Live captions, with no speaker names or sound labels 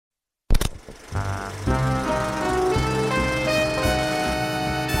Hello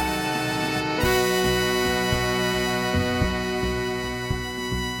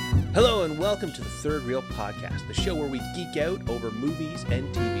and welcome to the Third Reel Podcast, the show where we geek out over movies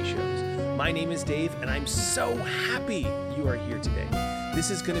and TV shows. My name is Dave, and I'm so happy you are here today. This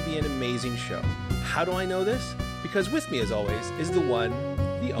is going to be an amazing show. How do I know this? Because with me, as always, is the one,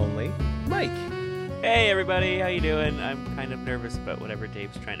 the only, Mike. Hey everybody, how you doing? I'm kind of nervous about whatever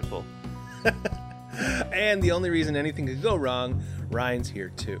Dave's trying to pull. And the only reason anything could go wrong, Ryan's here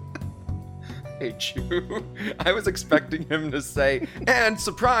too. Hey, Chew. I was expecting him to say, and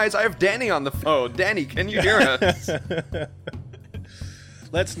surprise, I have Danny on the phone. Danny, can you hear us?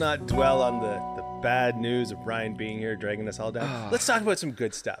 Let's not dwell on the bad news of Ryan being here, dragging us all down. Let's talk about some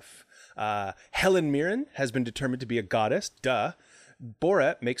good stuff. Helen Mirren has been determined to be a goddess. Duh.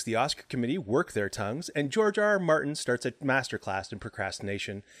 Borat makes the Oscar committee work their tongues, and George R. R. Martin starts a masterclass in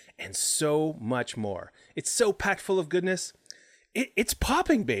procrastination, and so much more. It's so packed full of goodness. It's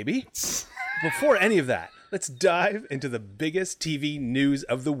popping, baby. Before any of that, let's dive into the biggest TV news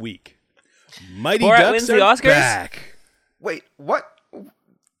of the week. Mighty Borat Ducks wins are the Oscars? back. Wait, what?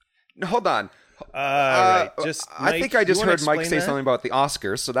 Hold on. Right. I think I just heard Mike say something about the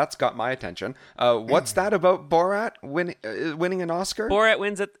Oscars, so that's got my attention. What's that about Borat winning an Oscar?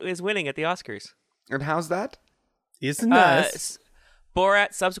 Borat is winning at the Oscars. And how's that? Isn't that?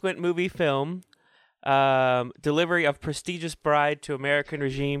 Borat's subsequent movie film, delivery of prestigious bride to American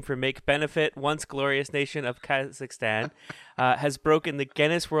regime for make benefit once glorious nation of Kazakhstan, has broken the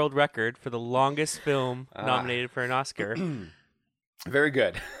Guinness World Record for the longest film nominated for an Oscar. Very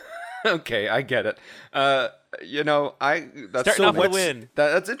good. Okay, I get it. That's Starting off with a win.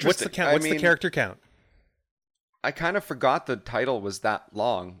 That's interesting. What's the count? What's the character count? I kind of forgot the title was that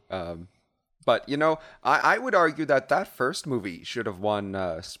long. But, I would argue that first movie should have won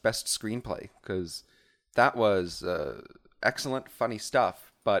Best Screenplay, because that was excellent, funny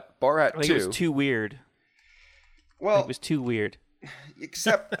stuff. But Borat 2... I think it was too weird. Well, it was too weird.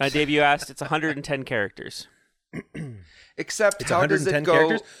 Except... Dave, you asked, it's 110 characters. Except, it's how does it go...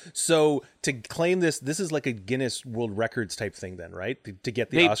 characters? So, to claim this is like a Guinness World Records type thing then, right? To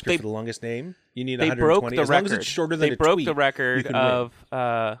get the Oscar for the longest name, you need 120. Broke the as record. Long as it's shorter than they a broke tweet, the record of...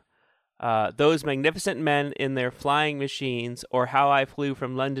 win. Those magnificent men in their flying machines, or How I Flew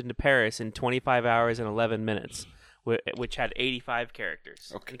from London to Paris in 25 hours and 11 minutes, which had 85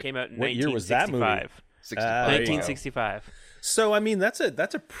 characters. Okay. It came out in What 1965. year was that movie? 1965. So, I mean, that's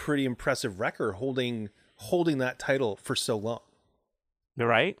a pretty impressive record holding that title for so long.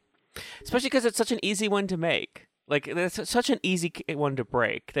 Right? Especially because it's such an easy one to make. Like, it's such an easy one to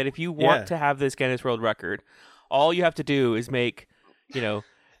break that if you want to have this Guinness World Record, all you have to do is make,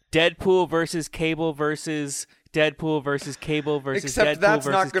 Deadpool versus Cable versus Deadpool versus Cable versus Except Deadpool that's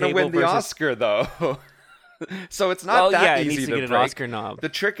versus not going to win the Oscar, though. So it's not it easy needs to get an break. Oscar nom. The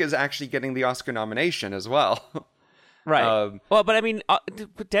trick is actually getting the Oscar nomination as well. Right. Well, but I mean,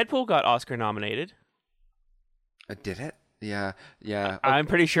 Deadpool got Oscar nominated. Did it? Yeah. I'm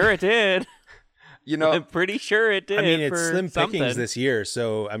pretty sure it did. I'm pretty sure it did. I mean, it's slim something. pickings this year,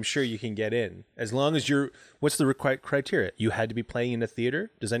 so I'm sure you can get in. As long as what's the criteria? You had to be playing in a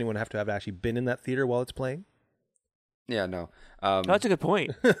theater? Does anyone have to have actually been in that theater while it's playing? Yeah, no. That's a good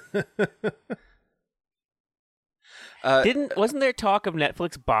point. Wasn't there talk of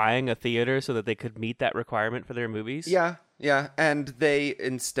Netflix buying a theater so that they could meet that requirement for their movies? Yeah, and they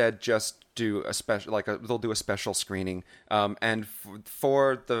instead just do a special, they'll do a special screening, and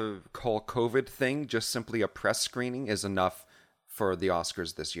for the whole COVID thing, just simply a press screening is enough for the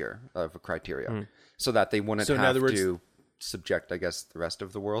Oscars this year of a criteria, so that they wouldn't have to subject, I guess, the rest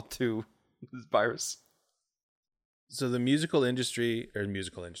of the world to this virus. So the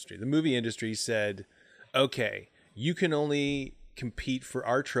movie industry said, okay, you can only compete for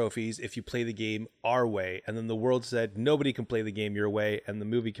our trophies if you play the game our way. And then the world said, nobody can play the game your way. And the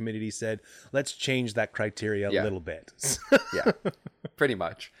movie community said, let's change that criteria a little bit. Yeah, pretty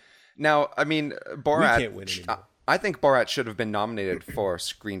much. Now, I mean, Borat... We can't win anymore. I think Borat should have been nominated for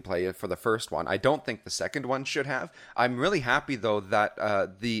screenplay for the first one. I don't think the second one should have. I'm really happy, though, that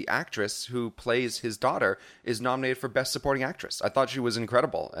the actress who plays his daughter is nominated for Best Supporting Actress. I thought she was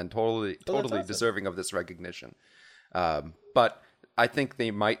incredible and totally awesome. deserving of this recognition. But I think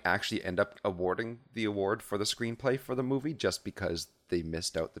they might actually end up awarding the award for the screenplay for the movie just because they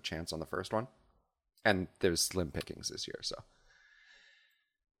missed out the chance on the first one. And there's slim pickings this year, so...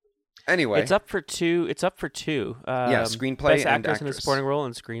 Anyway, it's up for two. Screenplay Best and actress in a supporting role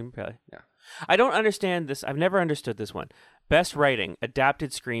and screenplay. Yeah, I don't understand this. I've never understood this one. Best writing, adapted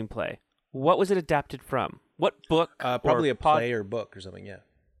screenplay. What was it adapted from? What book? Probably a play or book or something. Yeah.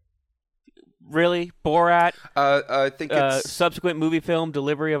 Really? Borat? I think it's Subsequent movie film,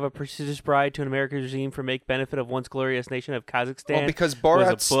 delivery of a prestigious bride to an American regime for make benefit of once glorious nation of Kazakhstan. well because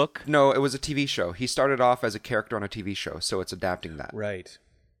Borat's was a book. No, it was a TV show. He started off as a character on a TV show, so it's adapting that. Right.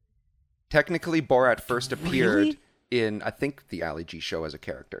 Technically, Borat first appeared Really? in, I think, the Ali G show as a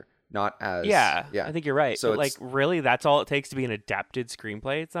character, not as Yeah, I think you're right. So But, like, it's- really, that's all it takes to be an adapted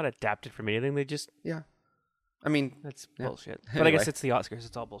screenplay? It's not adapted from anything. They just... yeah. I mean, That's Yeah. bullshit. But I Anyway. guess it's the Oscars.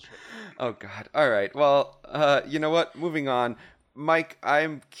 It's all bullshit. oh god. All right. Well, you know what? Moving on. Mike,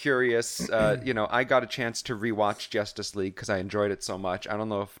 I'm curious. I got a chance to rewatch Justice League because I enjoyed it so much. I don't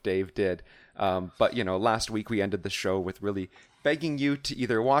know if Dave did, but last week we ended the show with really begging you to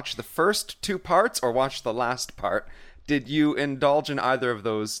either watch the first 2 parts or watch the last part. Did you indulge in either of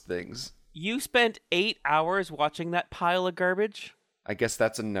those things? You spent 8 hours watching that pile of garbage? I guess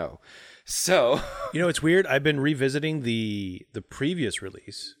that's a no. So, It's weird. I've been revisiting the previous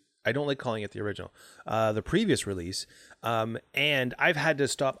release. I don't like calling it the original. The previous release, and I've had to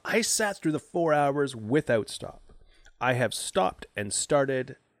stop. I sat through the 4 hours without stop. I have stopped and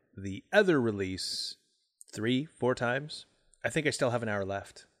started the other release 3-4 times. I think I still have an hour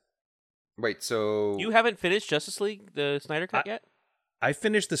left. wait, so You haven't finished Justice League, the Snyder Cut, yet? I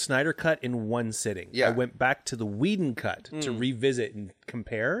finished the Snyder Cut in one sitting. Yeah. I went back to the Whedon Cut to revisit and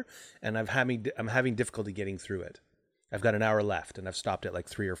compare, and I'm having difficulty getting through it. I've got an hour left, and I've stopped it like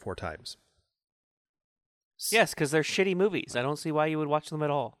 3 or 4 times. Yes, because they're shitty movies. I don't see why you would watch them at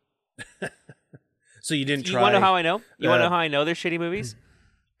all. So you didn't You try. want to know how I know? You want to uh, know how I know they're shitty movies?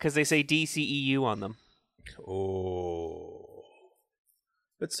 Because they say DCEU on them. Oh,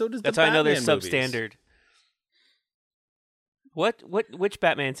 but so does That's the how I know they're Batman movies. substandard. Which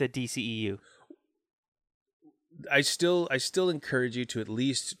Batman said DCEU? I still encourage you to at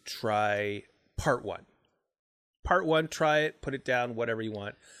least try part 1. Part 1, try it, put it down, whatever you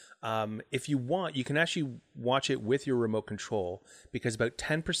want. If you want, you can actually watch it with your remote control because about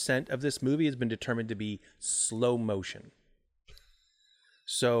 10% of this movie has been determined to be slow motion.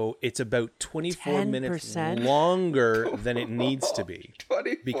 So it's about 24 minutes 10%? longer than it needs to be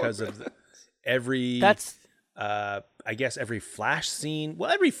 24 because of every. That's I guess every flash scene,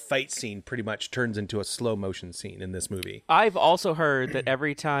 every fight scene pretty much turns into a slow motion scene in this movie. I've also heard that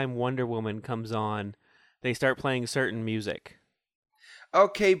every time Wonder Woman comes on, they start playing certain music.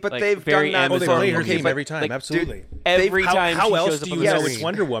 Okay, but Like, they've very done that. Oh, they Amazon play her okay, theme but, every time, like, absolutely. Every time How she else shows up do on you the know screen. it's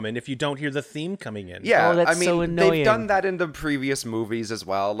Wonder Woman if you don't hear the theme coming in? Yeah, Oh, that's I mean, so annoying. they've done that in the previous movies as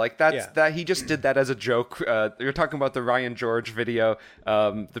well. Like that he just did that as a joke. You're talking about the Ryan George video,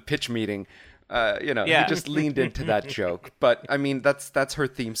 the pitch meeting. Yeah. He just leaned into that joke. But I mean, that's her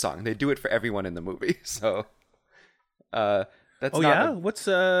theme song. They do it for everyone in the movie. So, that's Oh not yeah, what's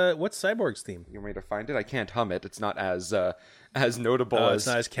Cyborg's theme? you want me to find it? I can't hum it. It's not as notable It's as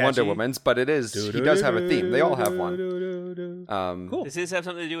not as Wonder catchy? Woman's, but it is. He does have a theme. They all have one. Cool. Does this have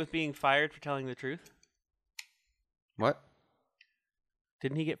something to do with being fired for telling the truth? What?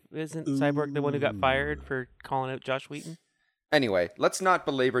 Isn't Cyborg the one who got fired for calling out Josh Wheaton? Anyway, let's not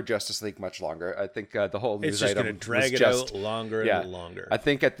belabor Justice League much longer. I think the whole news It's just item going to drag was it just, out longer yeah. and longer. I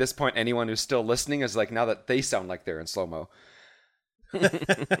think at this point, anyone who's still listening is like, now that they sound like they're in slow mo.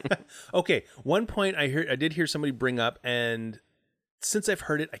 Okay, one point I did hear somebody bring up, and since I've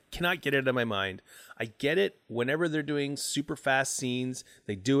heard it, I cannot get it out of my mind. I get it whenever they're doing super fast scenes,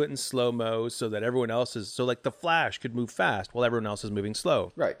 they do it in slow mo so that everyone else is like the Flash could move fast while everyone else is moving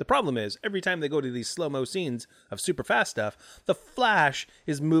slow. Right. The problem is every time they go to these slow mo scenes of super fast stuff, the Flash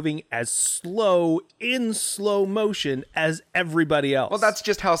is moving as slow in slow motion as everybody else. Well, that's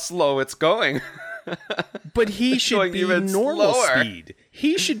just how slow it's going. But he should going be even normal slower. speed.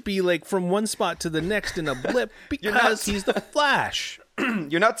 He should be like from one spot to the next in a blip because he's the Flash.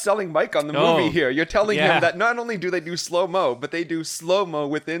 You're not selling Mike on the No. movie here. You're telling Yeah. him that not only do they do slow mo, but they do slow mo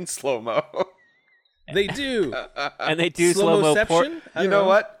within slow mo. They do. And they do slow-mo Slow-moception? I You don't know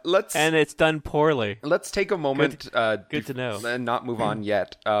what? Let's done poorly. take a moment. Good to know. And not move on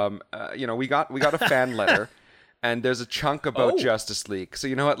yet. We got a fan letter, and there's a chunk about Oh. Justice League. So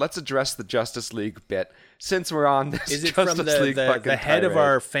you know what? Let's address the Justice League bit since we're on this. Is it Justice from League the fucking head of tirade.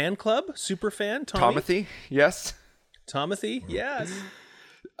 our fan club, super fan, Tomothy? Yes. Tomothy? Yes.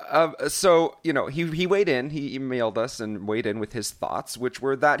 So, he weighed in. He emailed us and weighed in with his thoughts, which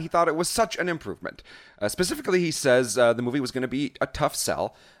were that he thought it was such an improvement. Specifically, he says the movie was going to be a tough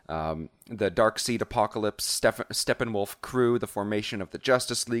sell. The Darkseid Apocalypse, Steppenwolf crew, the formation of the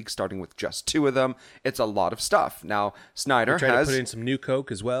Justice League, starting with just 2 of them. It's a lot of stuff. Now, Snyder Try has... to put in some new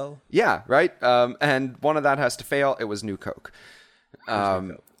Coke as well. Yeah, right? And one of that has to fail. It was New Coke.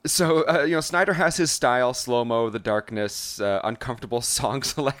 So, Snyder has his style, slow-mo, the darkness, uncomfortable song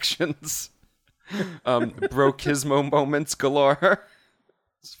selections. Brokismo moments galore.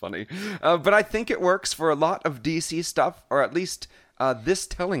 It's funny. But I think it works for a lot of DC stuff, or at least this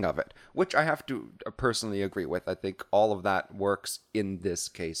telling of it, which I have to personally agree with. I think all of that works in this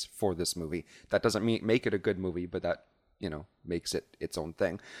case for this movie. That doesn't make it a good movie, but that, makes it its own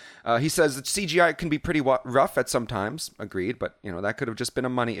thing. He says that CGI can be pretty rough at some times. Agreed, but, that could have just been a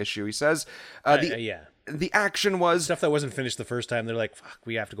money issue. He says the action was... Stuff that wasn't finished the first time, they're like, fuck,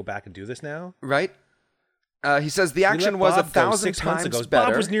 we have to go back and do this now? Right? He says the action was 1,000 times better.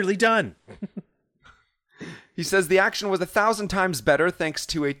 Bob was nearly done. He says the action was 1,000 times better thanks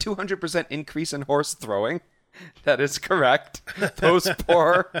to a 200% increase in horse throwing. That is correct. Those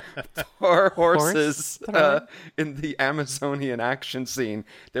poor horses in the Amazonian action scene.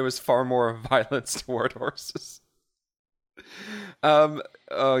 There was far more violence toward horses.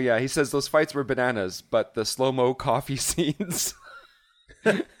 Oh yeah, he says those fights were bananas, but the slow-mo coffee scenes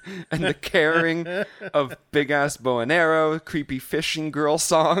and the carrying of big-ass bow and arrow, creepy fishing girl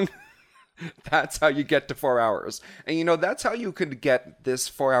song. That's how you get to 4 hours. And that's how you could get this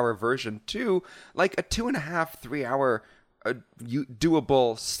 4-hour version to like a 2.5, 3 hour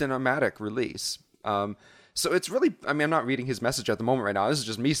doable cinematic release. So it's really, I'm not reading his message at the moment right now. This is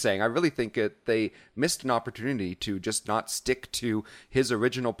just me saying, I really think they missed an opportunity to just not stick to his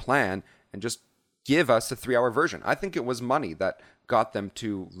original plan and just give us a 3-hour version. I think it was money that got them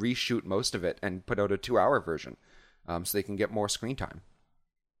to reshoot most of it and put out a 2-hour version so they can get more screen time.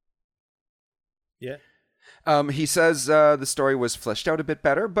 Yeah. He says the story was fleshed out a bit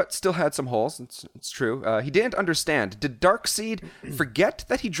better, but still had some holes. It's true. He didn't understand. Did Darkseid forget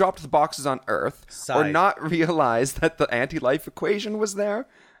that he dropped the boxes on Earth, or not realize that the anti-life equation was there?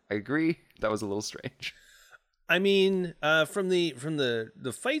 I agree. That was a little strange. I mean, from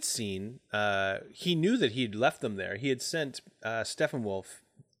the fight scene, he knew that he'd left them there. He had sent Steppenwolf.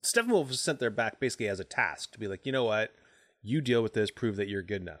 Steppenwolf was sent there back basically as a task to be like, you know what, you deal with this, prove that you're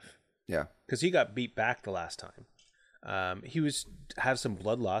good enough. Yeah, because he got beat back the last time. He had some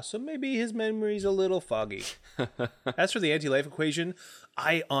blood loss, so maybe his memory's a little foggy. As for the anti-life equation,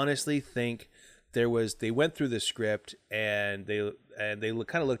 I honestly think they went through the script and they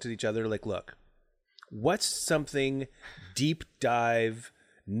kind of looked at each other like, look, what's something deep dive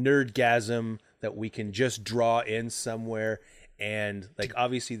nerdgasm that we can just draw in somewhere? And like,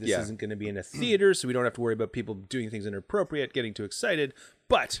 obviously this isn't going to be in a theater, so we don't have to worry about people doing things inappropriate, getting too excited.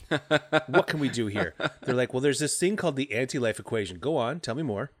 But what can we do here? They're like, well, there's this thing called the anti-life equation. Go on, tell me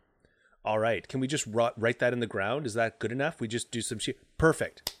more. All right, can we just write that in the ground? Is that good enough? We just do some shit.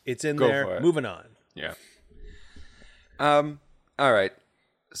 Perfect. It's in there. Moving on. Yeah. All right.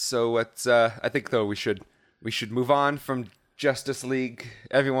 So let's. I think though we should move on from Justice League.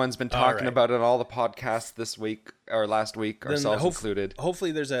 Everyone's been talking about it on all the podcasts this week or last week, ourselves included.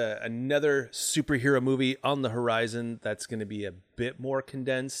 Hopefully there's another superhero movie on the horizon that's going to be a bit more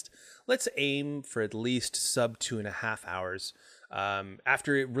condensed. Let's aim for at least sub 2.5 hours.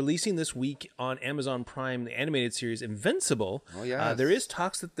 After releasing this week on Amazon Prime, the animated series Invincible, there is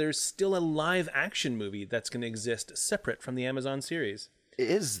talks that there's still a live action movie that's going to exist separate from the Amazon series.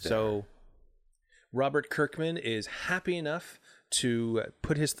 Is there? So Robert Kirkman is happy enough to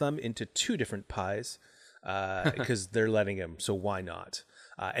put his thumb into 2 different pies because they're letting him, so why not?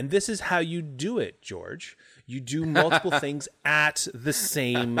 And this is how you do it, George. You do multiple things at the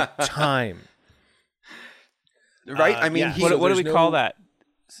same time. Right? I mean, what do we call that?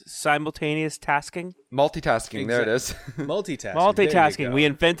 Simultaneous tasking? Multitasking. Exactly. There it is. Multitasking. We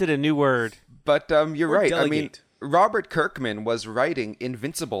invented a new word. But you're right. Delegate. I mean, Robert Kirkman was writing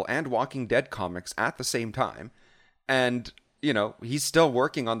Invincible and Walking Dead comics at the same time. And, he's still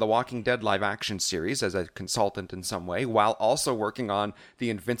working on the Walking Dead live action series as a consultant in some way, while also working on the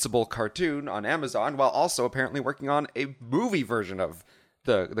Invincible cartoon on Amazon, while also apparently working on a movie version of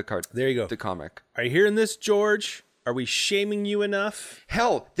the cartoon. There you go. The comic. Are you hearing this, George? Are we shaming you enough?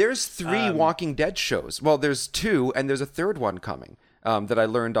 Hell, there's 3 Walking Dead shows. Well, there's 2, and there's a 3rd one coming. That I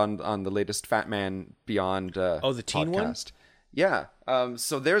learned on the latest Fat Man Beyond the teen podcast. one? Yeah.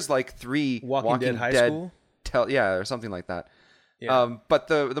 So there's like 3 Walking Dead High School? Or something like that. Yeah. But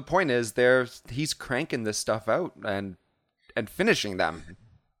the point is he's cranking this stuff out and finishing them.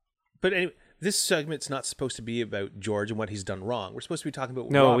 But anyway, this segment's not supposed to be about George and what he's done wrong. We're supposed to be talking about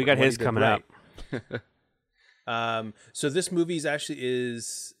No, Robert we got his coming right. up. So this movie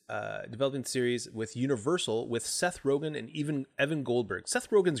is developing series with Universal with Seth Rogen and even Evan Goldberg. Seth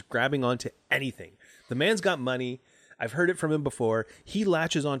Rogen's grabbing onto anything. The man's got money. I've heard it from him before. He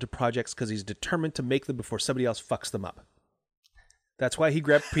latches onto projects because he's determined to make them before somebody else fucks them up. That's why he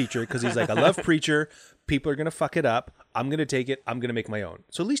grabbed Preacher, because he's like, I love Preacher. People are going to fuck it up. I'm going to take it. I'm going to make my own.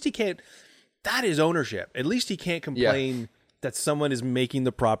 So at least he can't... That is ownership. At least he can't complain that someone is making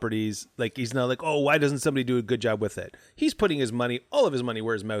the properties. Like, he's not like, oh, why doesn't somebody do a good job with it? He's putting his money, all of his money,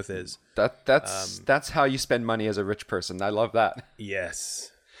 where his mouth is. That's how you spend money as a rich person. I love that.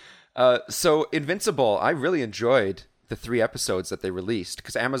 Yes. So Invincible, I really enjoyed the 3 episodes that they released,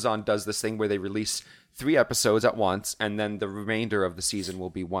 because Amazon does this thing where they release 3 episodes at once, and then the remainder of the season will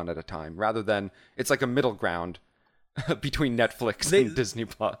be 1 at a time, rather than it's like a middle ground between Netflix and Disney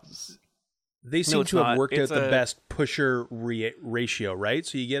Plus. They seem to have worked out the best pusher ratio, right?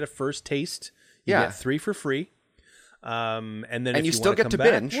 So you get a first taste, you get 3 for free, and then if you still get to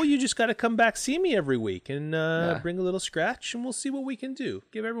binge. Well, you just got to come back, see me every week, and bring a little scratch, and we'll see what we can do.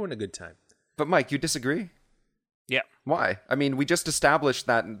 Give everyone a good time. But Mike, you disagree? Yeah. Why? I mean, we just established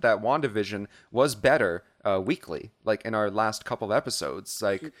that WandaVision was better weekly, like in our last couple of episodes.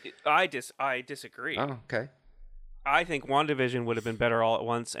 Like, I disagree. Oh, okay. I think WandaVision would have been better all at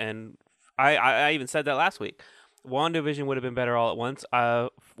once, and I even said that last week. WandaVision would have been better all at once.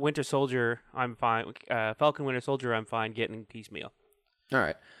 Winter Soldier, I'm fine. Falcon Winter Soldier, I'm fine getting piecemeal. All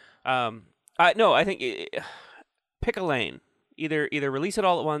right. I think pick a lane. Either release it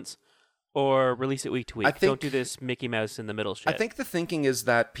all at once, or release it week to week. Don't do this Mickey Mouse in the middle shit. I think the thinking is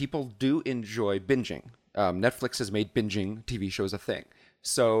that people do enjoy binging. Netflix has made binging TV shows a thing.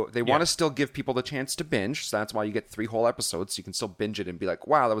 So they want to still give people the chance to binge. So that's why you get 3 whole episodes. So you can still binge it and be like,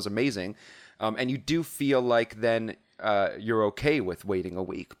 wow, that was amazing. And you do feel like then you're okay with waiting a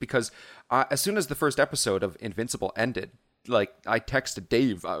week. Because as soon as the first episode of Invincible ended, like, I texted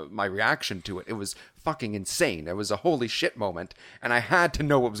Dave my reaction to it. It was fucking insane. It was a holy shit moment, and I had to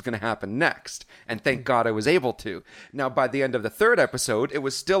know what was going to happen next, and thank God I was able to. Now, by the end of the 3rd episode, it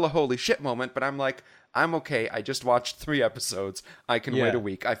was still a holy shit moment, but I'm like, I'm okay. I just watched 3 episodes. I can wait a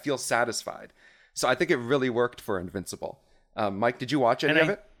week. I feel satisfied. So I think it really worked for Invincible. Mike, did you watch any of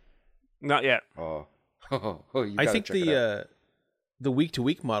it? Not yet. Oh, you I think check it out. The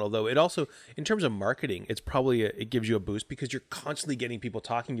week-to-week model, though, it also, in terms of marketing, it's probably it gives you a boost because you're constantly getting people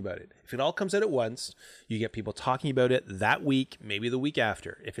talking about it. If it all comes out at once, you get people talking about it that week, maybe the week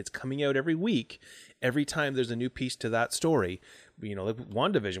after. If it's coming out every week, every time there's a new piece to that story, like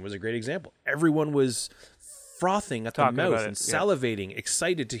WandaVision was a great example. Everyone was frothing at the mouth and salivating,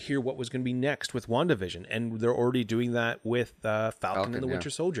 excited to hear what was going to be next with WandaVision, and they're already doing that with Falcon and the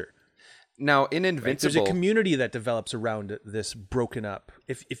Winter Soldier. Now, in Invincible... Right? There's a community that develops around this broken up.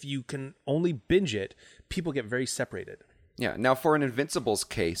 If you can only binge it, people get very separated. Yeah. Now, for an Invincible's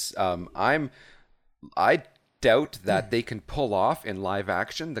case, I doubt that they can pull off in live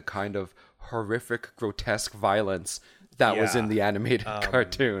action the kind of horrific, grotesque violence that was in the animated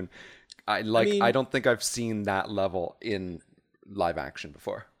cartoon. I don't think I've seen that level in live action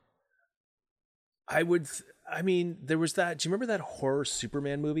before. There was that. Do you remember that horror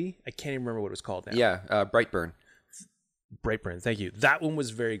Superman movie? I can't even remember what it was called now. Yeah, Brightburn. Brightburn, thank you. That one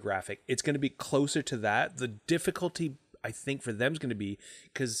was very graphic. It's going to be closer to that. The difficulty, I think, for them is going to be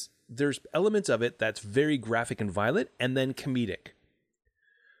because there's elements of it that's very graphic and violent, and then comedic.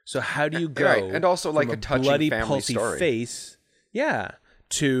 So how do you go? Right. And also like a touching bloody, family pulsy story. face,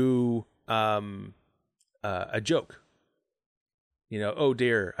 to a joke. Oh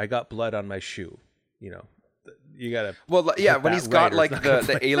dear, I got blood on my shoe. You gotta. Well, yeah, when he's got like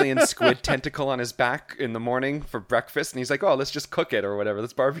the alien squid tentacle on his back in the morning for breakfast, and he's like, "Oh, let's just cook it or whatever.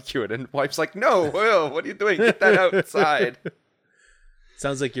 Let's barbecue it." And wife's like, "No, Will, what are you doing? Get that outside."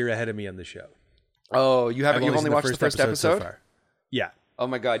 Sounds like you're ahead of me on the show. Oh, you've only watched the first episode so far. Yeah. Oh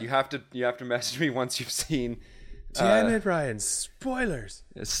my God, you have to message me once you've seen. Damn it, Ryan! Spoilers.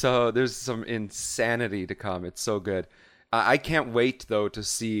 So there's some insanity to come. It's so good. I can't wait though to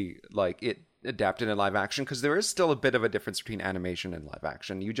see like it adapted in live action, because there is still a bit of a difference between animation and live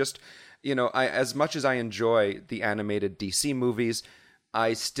action. You just, as much as I enjoy the animated DC movies,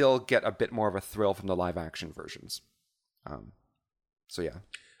 I still get a bit more of a thrill from the live action versions. So yeah.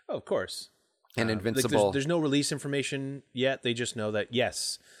 Oh, of course. And Invincible. There's no release information yet. They just know that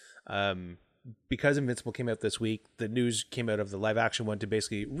yes, because Invincible came out this week, the news came out of the live action one to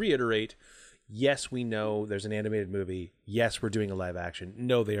basically reiterate. Yes, we know there's an animated movie. Yes, we're doing a live action.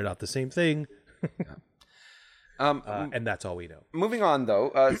 No, they are not the same thing. And that's all we know. Moving on,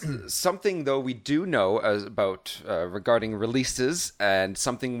 though, something, though, we do know about regarding releases, and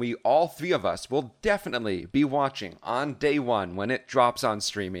something we, all 3 of us, will definitely be watching on day 1 when it drops on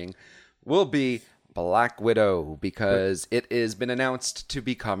streaming, will be Black Widow, because it has been announced to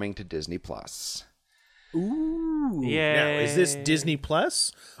be coming to Disney+. Ooh. Yeah. Now, is this Disney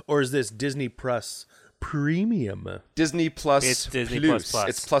Plus or is this Disney Plus Premium? Disney Plus. It's Disney Plus. Plus.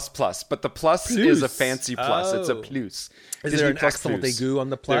 It's plus, but the plus is a fancy plus. It's a plus. Is Disney there an Plus accent Plus. aigu on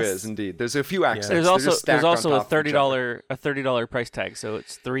the plus? There is indeed. There's a few accents. There's They're also just stacked on a top of each other. $30 price tag, so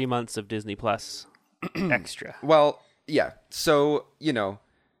it's 3 months of Disney Plus extra. Well, yeah. So,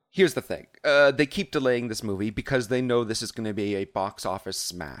 here's the thing. They keep delaying this movie because they know this is going to be a box office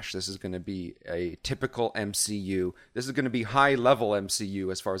smash. This is going to be a typical MCU. This is going to be high-level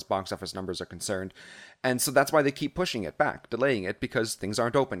MCU as far as box office numbers are concerned. And so that's why they keep pushing it back, delaying it, because things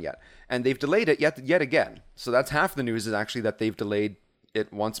aren't open yet. And they've delayed it yet again. So that's half the news, is actually that they've delayed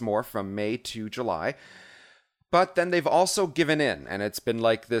it once more from May to July. But then they've also given in, and it's been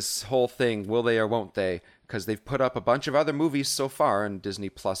like this whole thing, will they or won't they? Because they've put up a bunch of other movies so far in Disney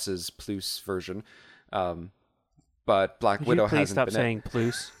Plus's Plus version. But Black Widow hasn't stop been saying in.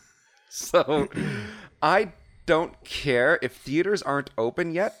 Plus? So I don't care if theaters aren't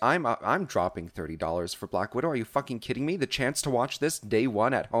open yet. I'm dropping $30 for Black Widow. Are you fucking kidding me? The chance to watch this day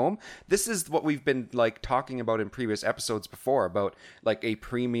one at home. This is what we've been like talking about in previous episodes before, about like a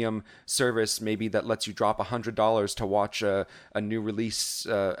premium service maybe that lets you drop $100 to watch a new release,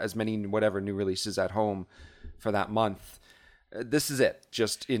 as many whatever new releases at home for that month. This is it,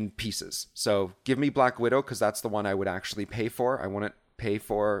 just in pieces. So give me Black Widow, because that's the one I would actually pay for. I wouldn't pay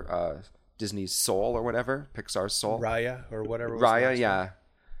for Disney's Soul or whatever, Pixar's Soul. Raya or whatever. Raya, yeah.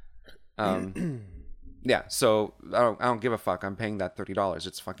 Yeah, so I don't give a fuck. I'm paying that $30.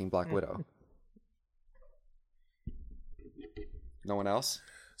 It's fucking Black Widow. No one else?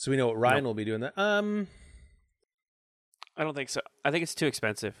 So we know what Ryan will be doing that. I don't think so. I think it's too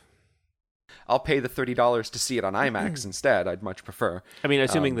expensive. I'll pay the $30 to see it on IMAX instead. I'd much prefer. I mean,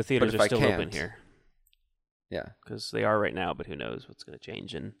 assuming the theaters but are if I still open can't- here. Yeah. Because they are right now, but who knows what's going to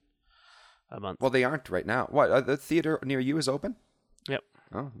change in a month. Well, they aren't right now. What? The theater near you is open? Yep.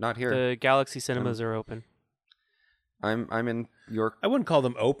 Oh, not here. The Galaxy Cinemas are open. I'm in York. I wouldn't call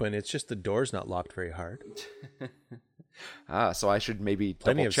them open. It's just the door's not locked very hard. So I should maybe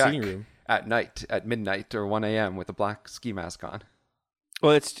Plenty double of check sitting room. at night, at midnight or 1 a.m. with a black ski mask on.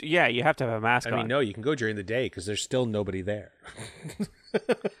 Well, you have to have a mask I on. mean, no, you can go during the day because there's still nobody there.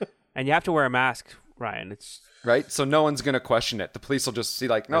 And you have to wear a mask, Ryan. It's Right? So no one's going to question it. The police will just see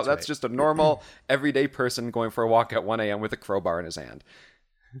like, no, That's that's right. just a normal, everyday person going for a walk at 1 a.m. with a crowbar in his hand.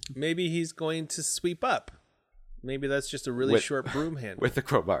 Maybe he's going to sweep up. Maybe that's just a really With- short broom handle. With a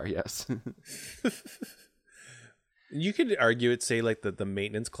crowbar, yes. You could argue it, say like the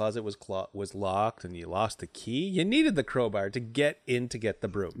maintenance closet was locked and you lost the key. You needed the crowbar to get in to get the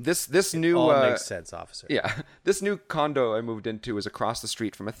broom. This new All makes sense, officer. Yeah, this new condo I moved into is across the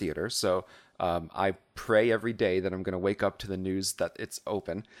street from a theater, so I pray every day that I'm going to wake up to the news that it's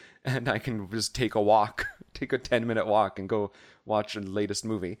open, and I can just take a walk, take a 10-minute walk, and go watch the latest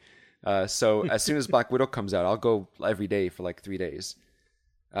movie. So as soon as Black Widow comes out, I'll go every day for like 3 days.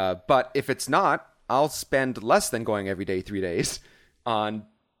 But if it's not, I'll spend less than going every day 3 days on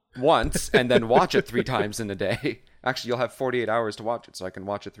once, and then watch it 3 times in a day. Actually, you'll have 48 hours to watch it, so I can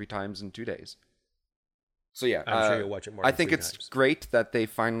watch it 3 times in 2 days. So yeah, I'm sure you'll watch it more I than think 3 it's times. great that they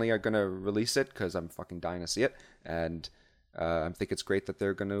finally are going to release it, because I'm fucking dying to see it, and I think it's great that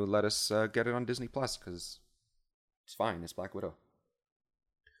they're going to let us get it on Disney Plus, because it's fine. It's Black Widow.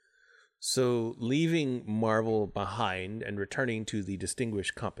 So leaving Marvel behind and returning to the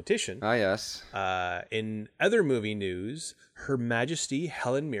distinguished competition. Ah, yes. In other movie news, Her Majesty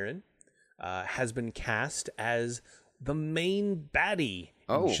Helen Mirren has been cast as the main baddie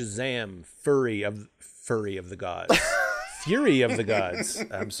Oh. in Shazam: Fury of the Gods. Fury of the Gods.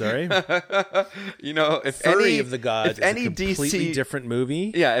 I'm sorry. You know, if Fury any of the Gods if any is a completely DC different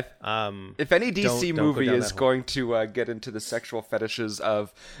movie. Yeah, if any DC don't go movie down is that hole. going to get into the sexual fetishes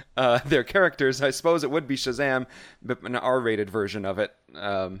of their characters, I suppose it would be Shazam, but an R-rated version of it,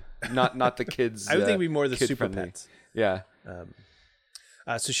 not the kids. I would think it'd be more the super kid-friendly. pets. Yeah.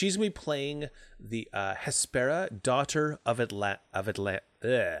 So she's going to be playing the Hespera, daughter of Atlanta.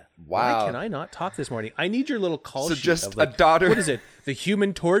 Why Wow. can I not talk this morning? I need your little call So sheet. just of, like, a daughter- What is it? The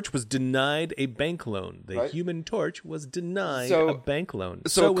Human Torch was denied a bank loan. The Right. Human Torch was denied So- a bank loan.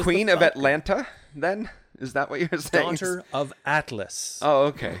 So was Queen the of Falcon. Atlanta, then? Is that what you're saying? Daughter of Atlas. Oh,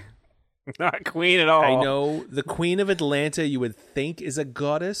 okay. not Queen at all. I know the Queen of Atlanta you would think is a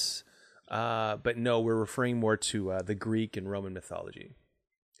goddess, but no, we're referring more to the Greek and Roman mythology.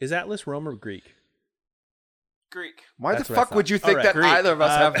 Is Atlas Rome or Greek? Greek. Why That's the what I fuck would thought. you think All right, that Greek. either of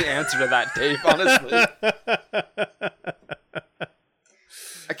us have the answer to that, Dave, honestly?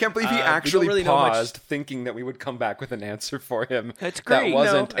 I can't believe he we don't actually really know much- paused thinking that we would come back with an answer for him. That's That great.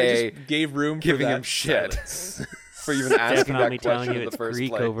 wasn't I a just gave room giving for that him shit. silence. for even asking Definitely that telling question you in the it's first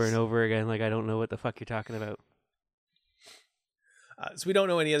Greek place. over and over again. Like, I don't know what the fuck you're talking about. So we don't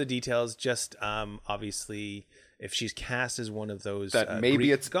know any other details. Just obviously, if she's cast as one of those That maybe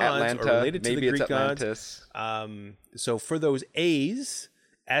Greek it's gods Atlanta, or related to maybe the it's Greek gods. Atlantis. So for those A's,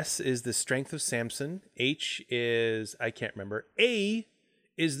 S is the strength of Samson. H is I can't remember. A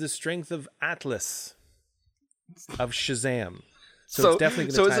is the strength of Atlas of Shazam. So it's definitely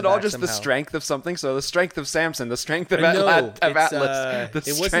going to so tie is it all back just somehow. the strength of something? So the strength of Samson, the strength of, No, of it's, Atlas, the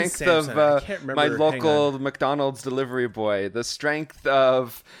it wasn't strength Samson. I of can't remember. my Hang local on. McDonald's delivery boy, the strength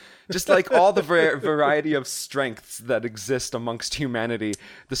of just like all the variety of strengths that exist amongst humanity,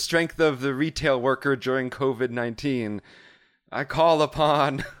 the strength of the retail worker during COVID-19. I call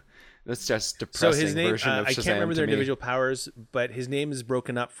upon. That's just depressing So his name, version of Shazam I can't remember their to me. individual powers, but his name is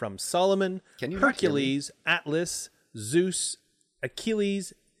broken up from Solomon, Can you not hear me? Hercules, Atlas, Zeus,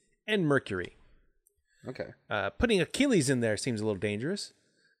 Achilles, and Mercury. Okay. Putting Achilles in there seems a little dangerous,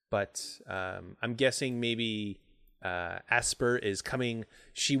 but I'm guessing maybe Asper is coming.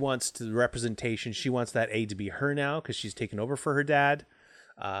 She wants the representation. She wants that A to be her now because she's taken over for her dad,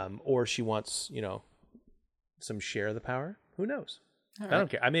 or she wants some share of the power. Who knows? I don't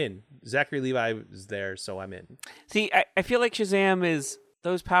care. I'm in. Zachary Levi is there, so I'm in. See, I feel like Shazam is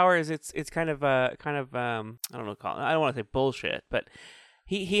those powers. It's kind of I don't know. I don't want to say bullshit, but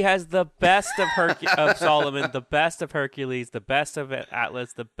he has the best of of Solomon, the best of Hercules, the best of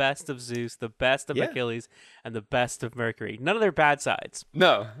Atlas, the best of Zeus, the best of Achilles, and the best of Mercury. None of their bad sides.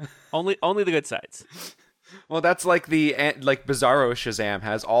 No. Only the good sides. Well, that's like Bizarro Shazam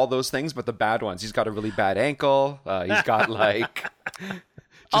has all those things, but the bad ones. He's got a really bad ankle. He's got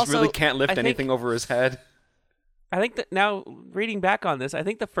Also, really can't lift I think- anything over his head. I think that now reading back on this, I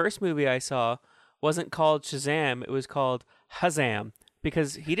think the first movie I saw wasn't called Shazam. It was called Hazam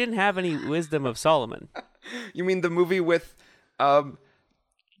because he didn't have any wisdom of Solomon. You mean the movie with, God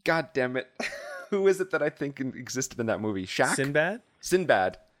damn it, who is it that I think existed in that movie? Shaq? Sinbad?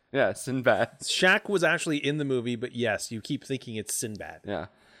 Sinbad. Yeah, Sinbad. Shaq was actually in the movie, but yes, you keep thinking it's Sinbad. Yeah.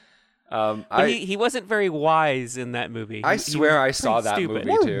 But he wasn't very wise in that movie. I He swear I was saw pretty that stupid. movie.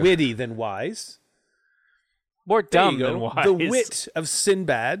 More too. witty than wise. More There dumb you go. than wise. The wit of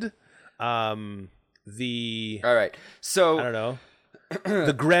Sinbad. The All right. So I don't know.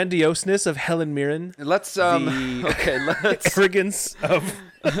 The grandioseness of Helen Mirren. let's The arrogance of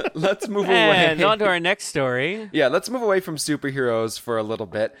let's move And away. on to our next story. Yeah, let's move away from superheroes for a little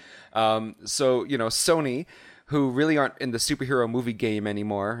bit. So, Sony, who really aren't in the superhero movie game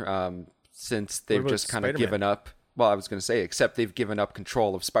anymore, since they've about just kind of Spider-Man? given up. Well, I was going to say, except they've given up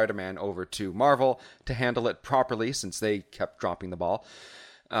control of Spider-Man over to Marvel to handle it properly since they kept dropping the ball.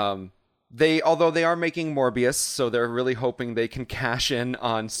 Although they are making Morbius, so they're really hoping they can cash in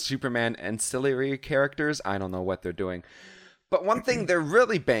on Superman ancillary characters. I don't know what they're doing. But one thing they're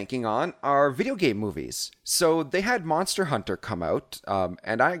really banking on are video game movies. So they had Monster Hunter come out,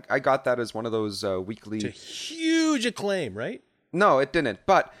 and I got that as one of those weekly... to huge acclaim, right? No, it didn't.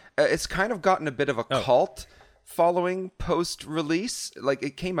 But it's kind of gotten a bit of a cult following post-release. Like,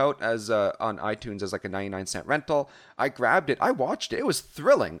 it came out as on iTunes as like a 99-cent rental. I grabbed it. I watched it. It was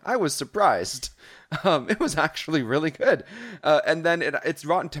thrilling. I was surprised. It was actually really good. And then its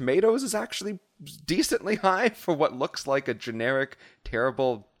Rotten Tomatoes is actually decently high for what looks like a generic,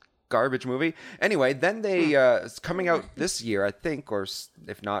 terrible garbage movie. Anyway, then they coming out this year, I think, or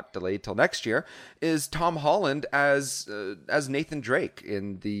if not delayed till next year, is Tom Holland as Nathan Drake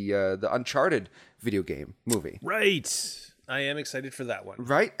in the Uncharted video game movie. Right. I am excited for that one.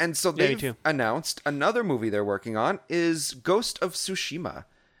 Right? And so Yeah, me they've too. announced another movie they're working on is Ghost of Tsushima.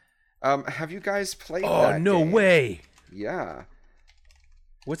 Have you guys played that Oh, no game? way. Yeah.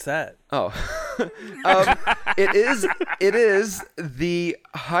 What's that? Oh, it is the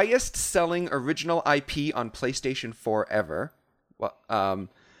highest selling original IP on PlayStation 4 ever. Well,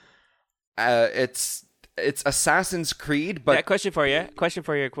 it's Assassin's Creed, but Yeah, question for you,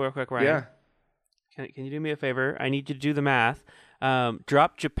 real quick, Ryan. yeah. Can you do me a favor? I need you to do the math.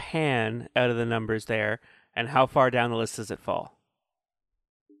 Drop Japan out of the numbers there, and how far down the list does it fall?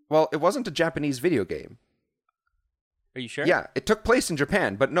 Well, it wasn't a Japanese video game. Are you sure? Yeah, it took place in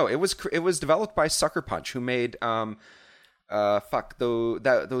Japan, but no, it was developed by Sucker Punch, who made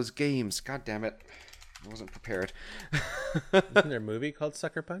those games. God damn it, I wasn't prepared. Isn't there a movie called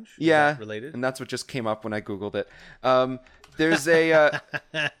Sucker Punch? Is Yeah, that related? and that's what just came up when I googled it.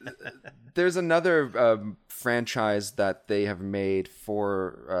 There's another franchise that they have made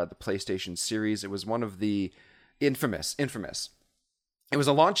for the PlayStation series. It was one of the Infamous. It was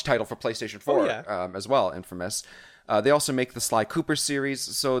a launch title for PlayStation 4 Oh, yeah. as well, Infamous. They also make the Sly Cooper series.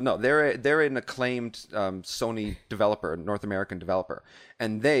 So no, they're an acclaimed Sony developer, North American developer,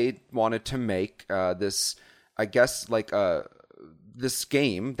 and they wanted to make this, I guess, like this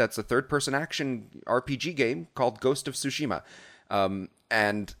game that's a third-person action RPG game called Ghost of Tsushima,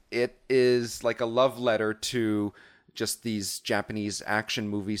 and it is like a love letter to just these Japanese action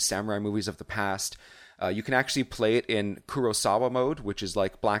movies, samurai movies of the past. You can actually play it in Kurosawa mode, which is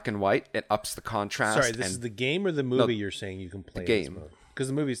like black and white. It ups the contrast. Sorry, this is the game or the movie you're saying you can play? The game. Because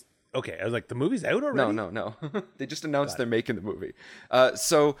the movie's... Okay, I was like, the movie's out already? No. They just announced they're making the movie.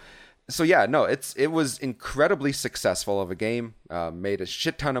 So yeah, no, it was incredibly successful of a game. Made a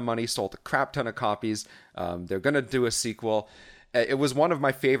shit ton of money, sold a crap ton of copies. They're going to do a sequel. It was one of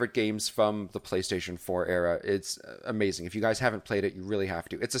my favorite games from the PlayStation 4 era. It's amazing. If you guys haven't played it, you really have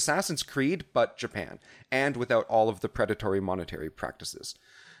to. It's Assassin's Creed, but Japan, and without all of the predatory monetary practices.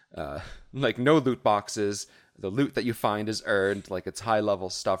 Like no loot boxes. The loot that you find is earned. Like it's high-level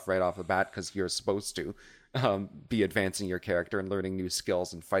stuff right off the bat because you're supposed to be advancing your character and learning new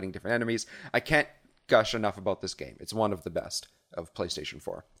skills and fighting different enemies. I can't gush enough about this game. It's one of the best of PlayStation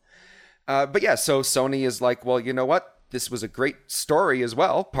 4. But yeah, so Sony is like, well, you know what? This was a great story as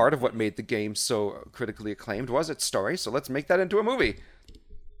well. Part of what made the game so critically acclaimed was its story. So let's make that into a movie.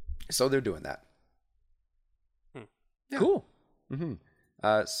 So they're doing that. Yeah. Cool. Mm-hmm.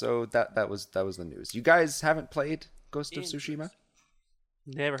 So that was the news. You guys haven't played Ghost of Tsushima?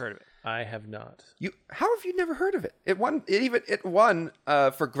 Never heard of it. I have not. How have you never heard of it? It won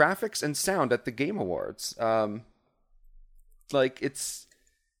for graphics and sound at the Game Awards. It's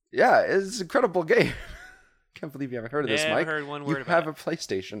an incredible game. Can't believe you haven't heard of this, Mike. Heard one word you about have it. a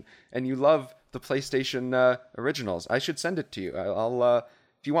PlayStation, and you love the PlayStation originals. I should send it to you. I'll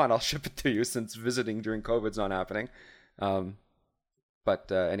if you want, I'll ship it to you since visiting during COVID's not happening.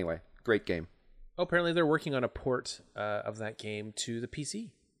 But anyway, great game. Oh, apparently they're working on a port of that game to the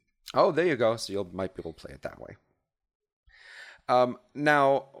PC. Oh, there you go. So you might be able to play it that way.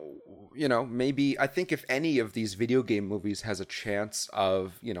 Now, maybe I think if any of these video game movies has a chance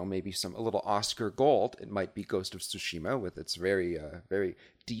of, maybe a little Oscar gold, it might be Ghost of Tsushima with its very, very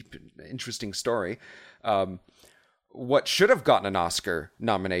deep, interesting story. What should have gotten an Oscar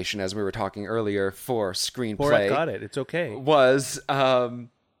nomination, as we were talking earlier, for screenplay, Borat got it. It's okay. Was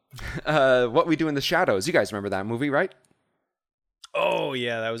What We Do in the Shadows. You guys remember that movie, right? Oh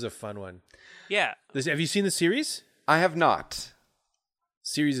yeah, that was a fun one. Yeah. Have you seen the series? I have not.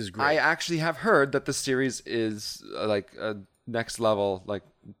 Series is great. I actually have heard that the series is like a next level, like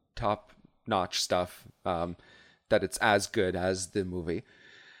top notch stuff. That it's as good as the movie.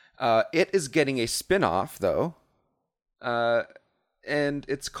 It is getting a spin-off though. And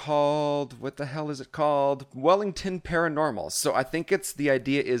it's called, what the hell is it called? Wellington Paranormal. So I think it's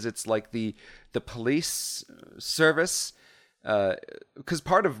like the police service. Because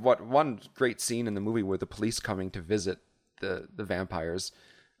part of one great scene in the movie were the police coming to visit the vampires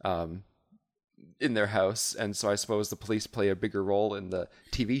in their house, and so I suppose the police play a bigger role in the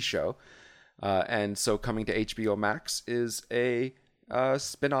TV show. And so coming to HBO Max is a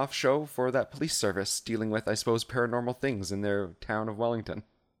spin-off show for that police service dealing with, I suppose, paranormal things in their town of Wellington.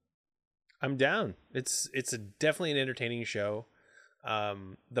 I'm down. It's definitely an entertaining show.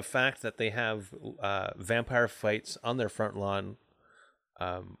 The fact that they have vampire fights on their front lawn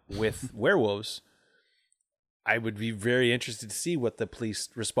with werewolves, I would be very interested to see what the police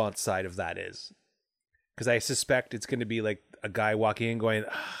response side of that is. Because I suspect it's going to be like a guy walking in going,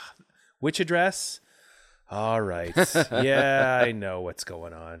 which address? All right. Yeah, I know what's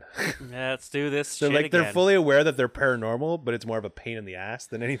going on. Yeah, let's do this. So shit again. They're fully aware that they're paranormal, but it's more of a pain in the ass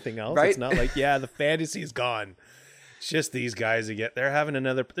than anything else. Right? It's not like, yeah, the fantasy's gone. It's just these guys again. They're having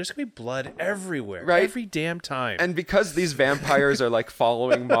another. There's gonna be blood everywhere, right? Every damn time. And because these vampires are like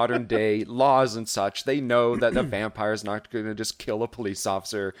following modern day laws and such, they know that the vampire's not gonna just kill a police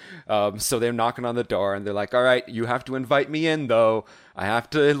officer. So they're knocking on the door and they're like, "All right, you have to invite me in, though. I have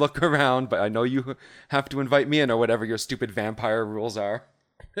to look around, but I know you have to invite me in, or whatever your stupid vampire rules are."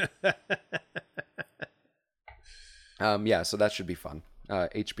 Yeah, so that should be fun.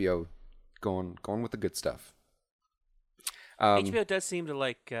 HBO going with the good stuff. HBO does seem to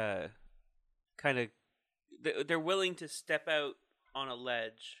like kind of they're willing to step out on a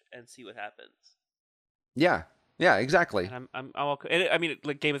ledge and see what happens. Yeah, exactly. And I'm all, and I mean,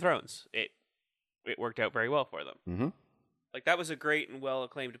 like Game of Thrones, it worked out very well for them. Mm-hmm. Like that was a great and well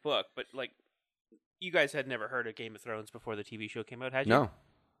acclaimed book, but like you guys had never heard of Game of Thrones before the TV show came out, had you? No.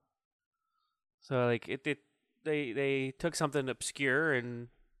 So like they took something obscure and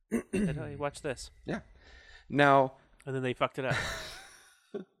said, "Hey, watch this." Yeah. Now. And then they fucked it up.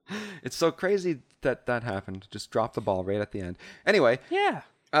 It's so crazy that happened. Just dropped the ball right at the end. Anyway. Yeah.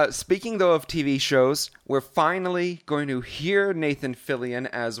 Speaking, though, of TV shows, we're finally going to hear Nathan Fillion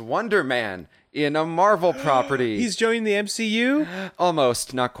as Wonder Man in a Marvel property. He's joining the MCU?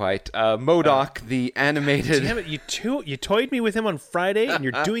 Almost, not quite. MODOK, the animated... Damn it, you toyed me with him on Friday, and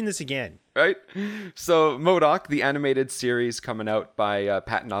you're doing this again. Right? So, MODOK, the animated series coming out by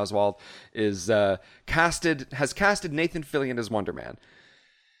Patton Oswalt, has casted Nathan Fillion as Wonder Man.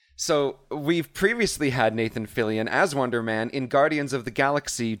 So, we've previously had Nathan Fillion as Wonder Man in Guardians of the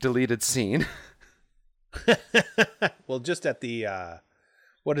Galaxy deleted scene. Well, just at the,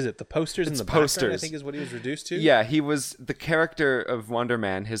 what is it, the posters in the posters. background, I think is what he was reduced to? Yeah, he was the character of Wonder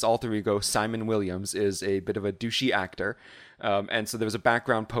Man. His alter ego, Simon Williams, is a bit of a douchey actor. And so there was a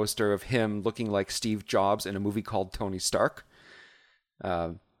background poster of him looking like Steve Jobs in a movie called Tony Stark.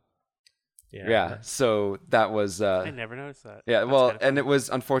 Yeah, so that was... I never noticed that. Yeah, well, and it was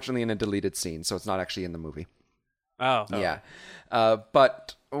unfortunately in a deleted scene, so it's not actually in the movie. Oh. Yeah.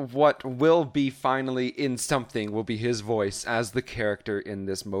 But what will be finally in something will be his voice as the character in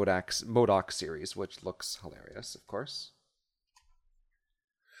this MODOK series, which looks hilarious, of course.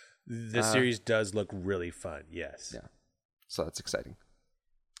 The series does look really fun, yes. Yeah, so that's exciting.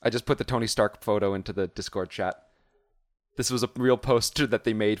 I just put the Tony Stark photo into the Discord chat. This was a real poster that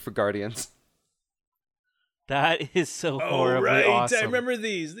they made for Guardians. That is so horribly awesome. I remember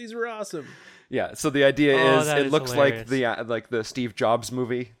these. These were awesome. Yeah, so the idea is it looks hilarious. like the Steve Jobs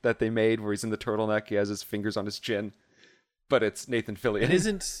movie that they made where he's in the turtleneck, he has his fingers on his chin, but it's Nathan Fillion. And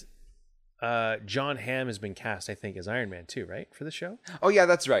isn't John Hamm has been cast, I think, as Iron Man too, right, for the show? Oh yeah,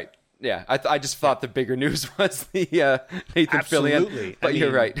 that's right. Yeah, I just thought the bigger news was the Nathan Fillion, but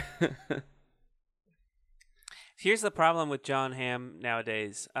you're right. Here's the problem with John Hamm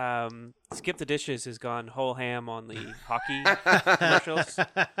nowadays. Skip the Dishes has gone whole ham on the hockey commercials.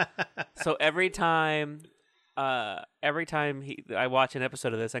 So every time I watch an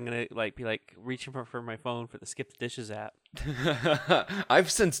episode of this, I'm gonna be reaching for my phone for the Skip the Dishes app.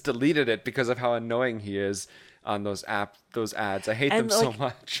 I've since deleted it because of how annoying he is on those ads. I hate them so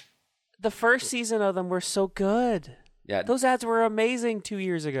much. The first season of them were so good. Yeah, those ads were amazing 2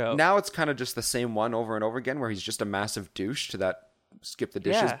 years ago. Now it's kind of just the same one over and over again, where he's just a massive douche to that Skip the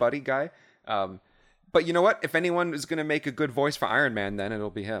Dishes buddy guy. But you know what? If anyone is going to make a good voice for Iron Man, then it'll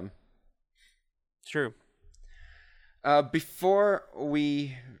be him. True. Before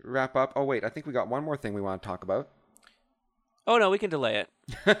we wrap up, oh wait, I think we got one more thing we want to talk about. Oh no, we can delay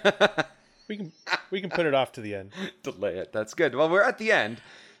it. we can put it off to the end. Delay it. That's good. Well, we're at the end,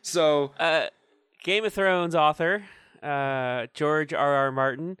 so Game of Thrones author George R.R.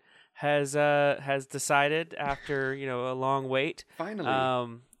 Martin has decided, after a long wait,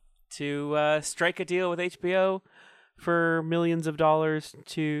 finally, to strike a deal with HBO for millions of dollars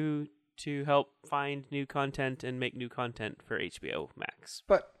to help find new content and make new content for HBO Max.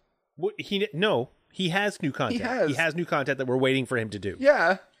 But he has new content. He has new content that we're waiting for him to do.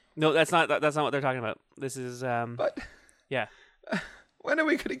 Yeah. No, that's not what they're talking about. This is But yeah. When are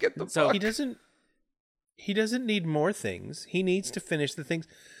we going to get the So book? He doesn't need more things. He needs to finish the things.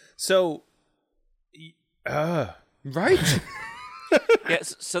 So, right.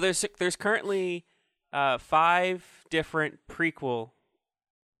 Yes. So there's currently 5 different prequels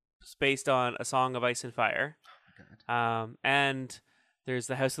based on A Song of Ice and Fire, and there's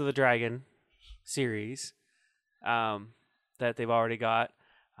the House of the Dragon series that they've already got.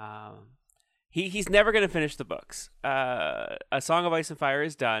 He's never going to finish the books. A Song of Ice and Fire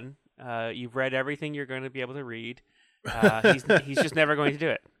is done. You've read everything you're going to be able to read. He's just never going to do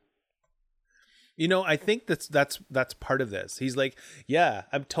it. I think that's part of this. He's like, yeah,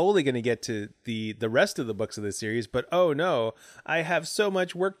 I'm totally going to get to the rest of the books of the series, but oh no, I have so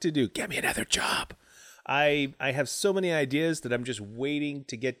much work to do. Get me another job. I have so many ideas that I'm just waiting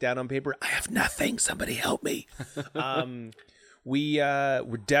to get down on paper. I have nothing. Somebody help me.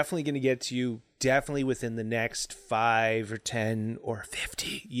 We're definitely going to get to you definitely within the next 5 or 10 or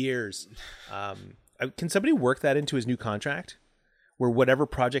 50 years. Can somebody work that into his new contract, where whatever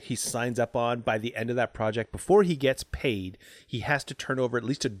project he signs up on, by the end of that project, before he gets paid, he has to turn over at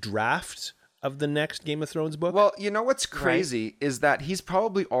least a draft of the next Game of Thrones book? Well, you know what's crazy is that he's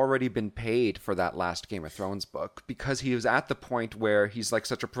probably already been paid for that last Game of Thrones book, because he was at the point where he's like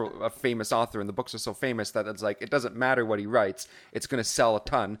such a famous author, and the books are so famous that it's like, it doesn't matter what he writes, it's going to sell a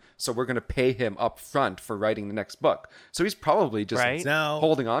ton, so we're going to pay him up front for writing the next book. So he's probably just now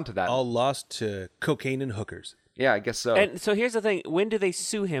holding on to that. All lost to cocaine and hookers. Yeah, I guess so. And so here's the thing: when do they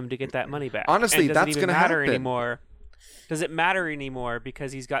sue him to get that money back? Honestly, that's going to happen anymore. Does it matter anymore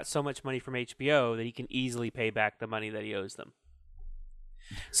because he's got so much money from HBO that he can easily pay back the money that he owes them?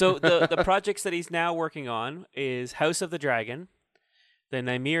 So the projects that he's now working on is House of the Dragon, the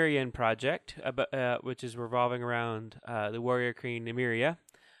Nymerian project, which is revolving around the warrior queen Nymeria,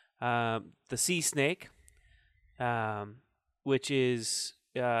 the Sea Snake, which is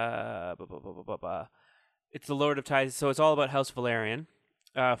it's the Lord of Tides, so it's all about House Valerian.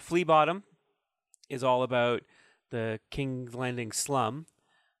 Flea Bottom is all about the King's Landing slum,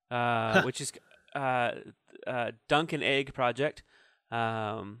 which is Dunk and Egg project,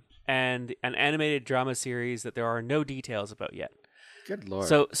 and an animated drama series that there are no details about yet. Good Lord.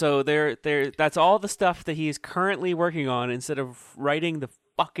 So that's all the stuff that he is currently working on instead of writing the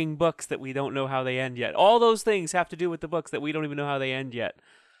fucking books that we don't know how they end yet. All those things have to do with the books that we don't even know how they end yet.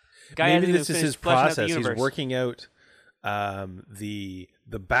 Maybe this is his process. He's working out the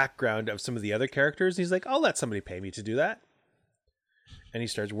background of some of the other characters. He's like, I'll let somebody pay me to do that. And he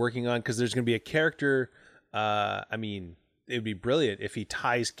starts working on, because there's going to be a character. I mean, it would be brilliant if he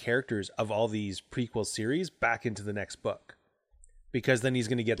ties characters of all these prequel series back into the next book. Because then he's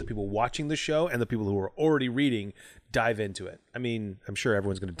going to get the people watching the show and the people who are already reading dive into it. I mean, I'm sure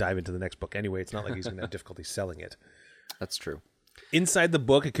everyone's going to dive into the next book anyway. It's not like he's going to have difficulty selling it. That's true. Inside the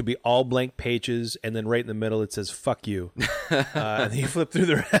book, it could be all blank pages, and then right in the middle, it says, fuck you. And then you flip through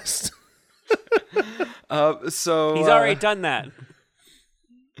the rest. So he's already done that.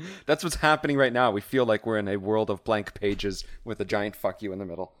 That's what's happening right now. We feel like we're in a world of blank pages with a giant fuck you in the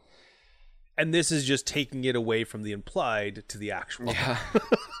middle. And this is just taking it away from the implied to the actual. Yeah.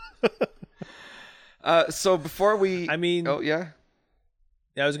 So before we... I mean... Oh, yeah?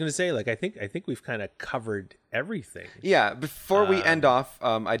 Yeah, I was going to say, like, I think we've kind of covered everything. Yeah, before we end off,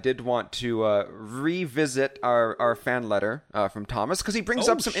 I did want to revisit our fan letter from Thomas, because he brings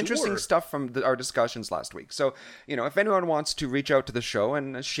up some interesting stuff from our discussions last week. So, if anyone wants to reach out to the show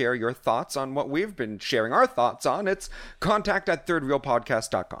and share your thoughts on what we've been sharing our thoughts on, it's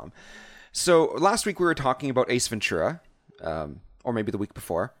contact@thirdreelpodcast.com. So last week we were talking about Ace Ventura, or maybe the week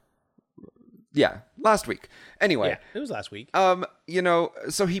before. Yeah, last week. Anyway. Yeah, it was last week.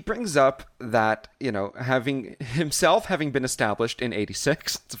 So he brings up that, having been established in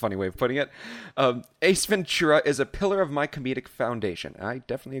 86, it's a funny way of putting it, Ace Ventura is a pillar of my comedic foundation. I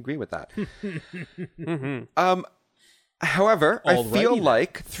definitely agree with that. However, I feel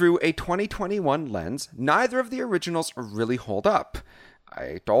like through a 2021 lens, neither of the originals really hold up.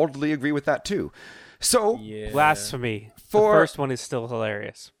 I totally agree with that too. So, blasphemy. The first one is still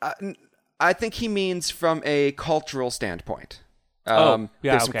hilarious. I think he means from a cultural standpoint. Yeah,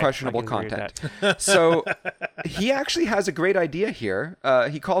 there's some questionable content. So he actually has a great idea here.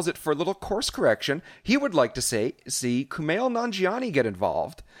 He calls it, for a little course correction, he would like to see Kumail Nanjiani get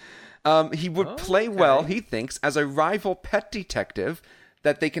involved. He would play well, he thinks, as a rival pet detective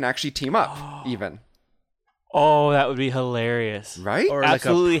that they can actually team up, even. Oh, that would be hilarious. Right? Or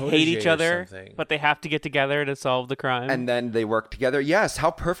absolutely like hate each other, but they have to get together to solve the crime. And then they work together. Yes, how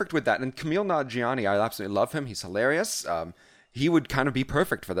perfect would that? And Kumail Nanjiani, I absolutely love him. He's hilarious. He would kind of be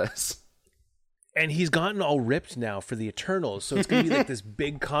perfect for this. And he's gotten all ripped now for the Eternals, so it's going to be like this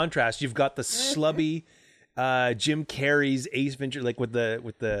big contrast. You've got the slubby Jim Carrey's Ace Ventura, like with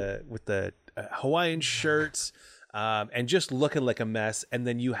the Hawaiian shirts. And just looking like a mess, and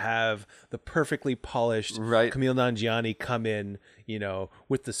then you have the perfectly polished Kumail Nanjiani come in,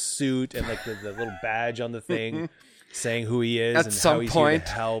 with the suit and like the little badge on the thing, saying who he is. At some point,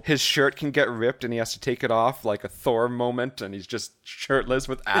 his shirt can get ripped, and he has to take it off, like a Thor moment, and he's just shirtless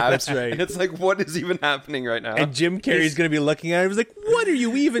with abs. That's right. And it's like, what is even happening right now? And Jim Carrey's going to be looking at him. He's like, "What are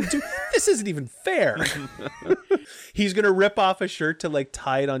you even doing? This isn't even fair." He's going to rip off a shirt to like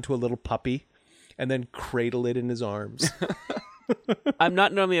tie it onto a little puppy. And then cradle it in his arms. I'm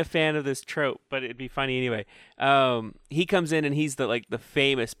not normally a fan of this trope, but it'd be funny anyway. He comes in and he's the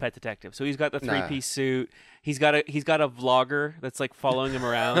famous pet detective. So he's got the 3-piece suit. He's got a vlogger that's like following him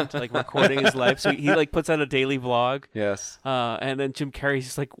around, like recording his life. So he like puts out a daily vlog. Yes. And then Jim Carrey's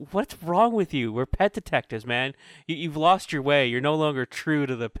just like, "What's wrong with you? We're pet detectives, man. You've lost your way. You're no longer true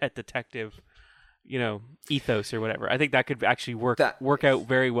to the pet detective ethos or whatever." I think that could actually work out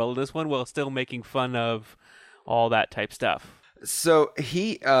very well in this one, while still making fun of all that type stuff. So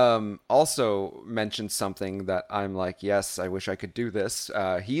he also mentioned something that I'm like, yes, I wish I could do this.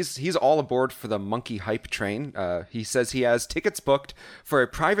 He's all aboard for the monkey hype train. He says he has tickets booked for a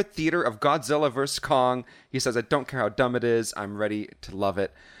private theater of Godzilla vs. Kong. He says, "I don't care how dumb it is. I'm ready to love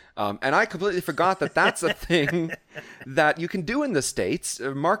it." And I completely forgot that that's a thing that you can do in the States.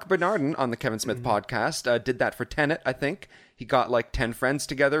 Mark Bernardin on the Kevin Smith podcast did that for Tenet, I think. He got like 10 friends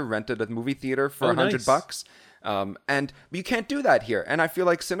together, rented a movie theater for $100. And you can't do that here. And I feel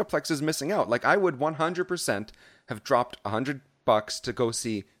like Cineplex is missing out. Like, I would 100% have dropped $100 bucks to go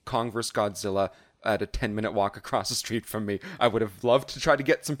see Kong vs. Godzilla at a 10-minute walk across the street from me. I would have loved to try to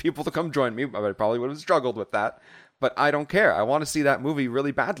get some people to come join me, but I probably would have struggled with that. But I don't care. I want to see that movie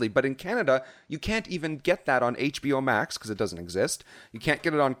really badly. But in Canada, you can't even get that on HBO Max because it doesn't exist. You can't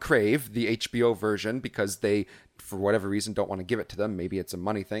get it on Crave, the HBO version, because they, for whatever reason, don't want to give it to them. Maybe it's a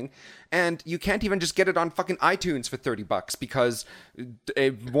money thing. And you can't even just get it on fucking iTunes for $30 because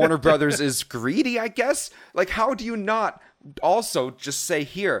Warner Brothers is greedy, I guess. Like, how do you not also just say,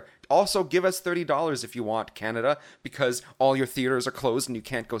 here, also give us $30 if you want, Canada, because all your theaters are closed and you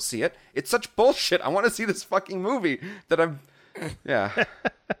can't go see it? It's such bullshit. I want to see this fucking movie that I'm... Yeah.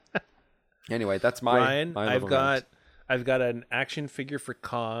 Anyway, that's my... Ryan, my I've got an action figure for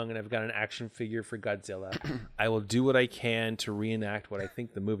Kong and I've got an action figure for Godzilla. I will do what I can to reenact what I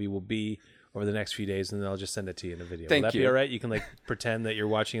think the movie will be over the next few days, and then I'll just send it to you in a video. Thank Will that you. be all right? You can like pretend that you're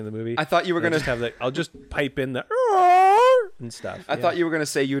watching the movie. I thought you were going to... I'll just pipe in the... and stuff. I thought you were going to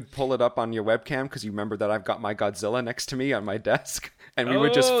say you'd pull it up on your webcam because you remember that I've got my Godzilla next to me on my desk, and we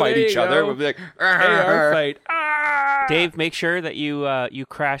would just fight each other. We'd be like, hey, our fight. Dave, make sure that you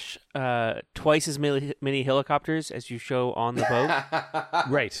crash twice as many helicopters as you show on the boat.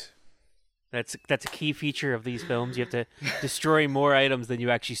 Right. That's a key feature of these films. You have to destroy more items than you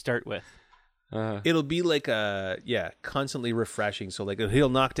actually start with. It'll be like constantly refreshing. So like he'll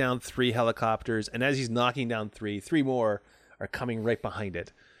knock down 3 helicopters, and as he's knocking down 3 more are coming right behind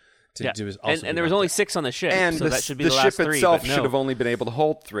it. And there was only 6 on the ship, and so that should be the last 3. The ship itself should have only been able to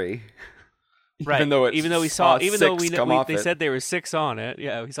hold 3. Right. Even though they said there were 6 on it.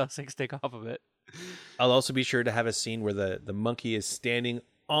 Yeah, we saw 6 take off of it. I'll also be sure to have a scene where the monkey is standing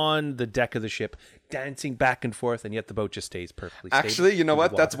on the deck of the ship, dancing back and forth, and yet the boat just stays perfectly stable. Actually, you know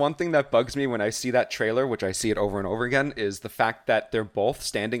what? That's one thing that bugs me when I see that trailer, which I see it over and over again, is the fact that they're both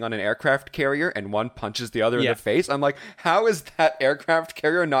standing on an aircraft carrier and one punches the other in the face. I'm like, how is that aircraft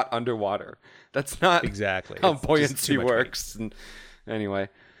carrier not underwater? That's not exactly how buoyancy works. And anyway,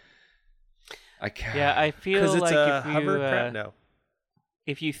 I can't. Yeah, I feel like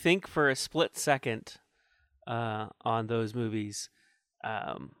if you think for a split second on those movies,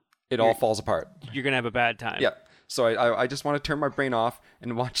 it all falls apart. You're gonna have a bad time. Yeah. So I just want to turn my brain off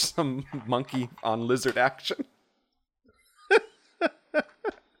and watch some monkey on lizard action.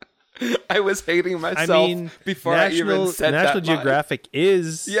 I was hating myself before I even said that. National Geographic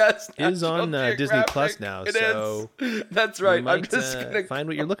is on Geographic. Disney Plus now. That's right. I'm just gonna find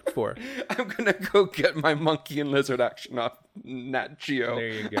what you're looking for. I'm gonna go get my monkey and lizard action off Nat Geo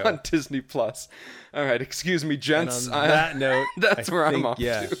on Disney Plus. All right, excuse me, gents. And on that note, that's where I'm off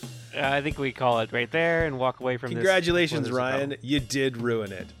to. I think we call it right there and walk away from Congratulations, Ryan. You did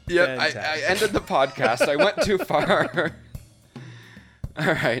ruin it. Yep, I ended the podcast. I went too far. All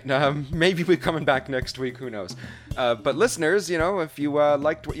right, maybe we're coming back next week. Who knows? But listeners, if you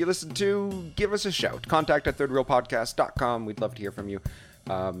liked what you listened to, give us a shout. Contact at thirdreelpodcast.com. We'd love to hear from you.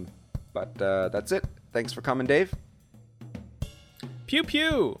 But that's it. Thanks for coming, Dave. Pew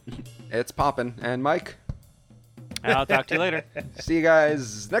pew. It's poppin'. And Mike. And I'll talk to you later. See you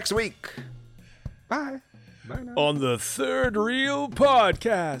guys next week. Bye. Bye now. On the Third Reel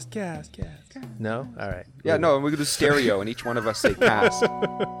Podcast. Cast. No? All right. Yeah, no, we're going to do stereo, and each one of us say cast.